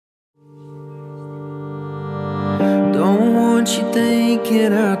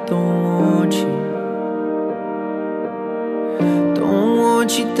thinking I don't want you. Don't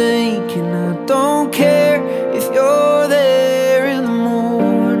want you thinking I don't care if you're there in the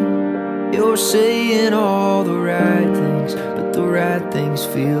morning. You're saying all the right things, but the right things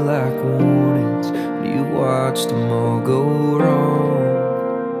feel like warnings. You watched them all go wrong.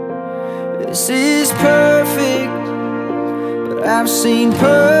 This is perfect, but I've seen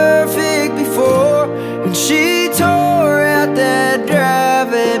perfect before. And she tore out that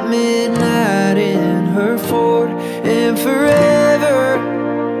drive at midnight in her Ford. And forever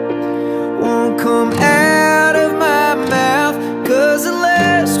won't come out of my mouth, 'cause the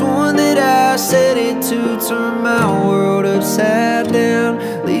last one that I said it to turned my world upside down.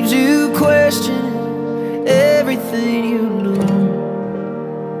 Leaves you questioning everything you knew.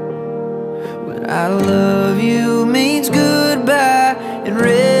 When I love you means goodbye and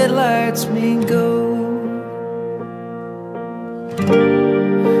red lights mean go.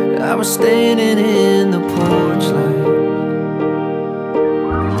 I was standing in the porch light,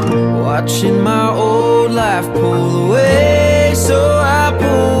 watching my old life pull away. So I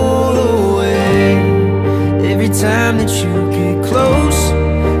pull away every time that you get close,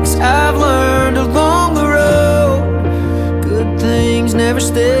 'cause I've learned along the road, good things never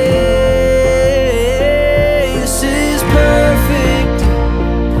stay. This is perfect,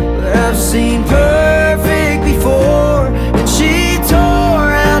 but I've seen perfect before. And she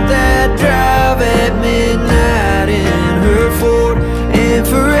tore out that drive at midnight in her Ford. And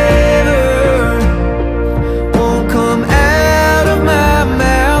forever won't come out of my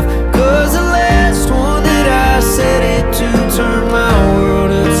mouth, 'cause the last one that I said it to turned my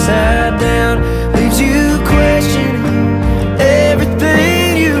world upside down. Leaves you questioning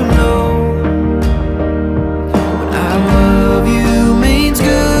everything you know. When I love you means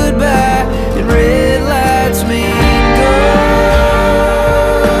goodbye and red lights mean go.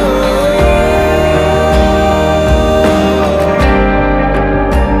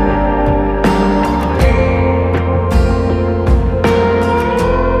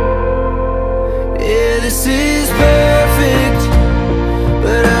 Yeah, this is perfect,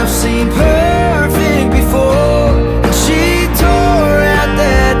 but I've seen perfect before. And she tore out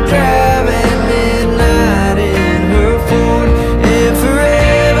that drive at midnight in her Ford. And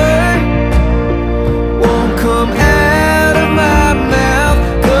forever won't come out of my mouth,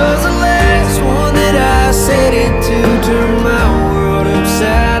 'cause the last one that I said it to turned my world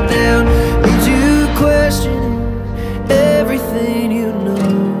upside down. Leaves you questioning everything you know.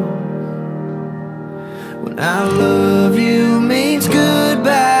 When I love you means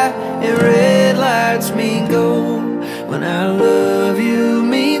goodbye and red lights mean go. When I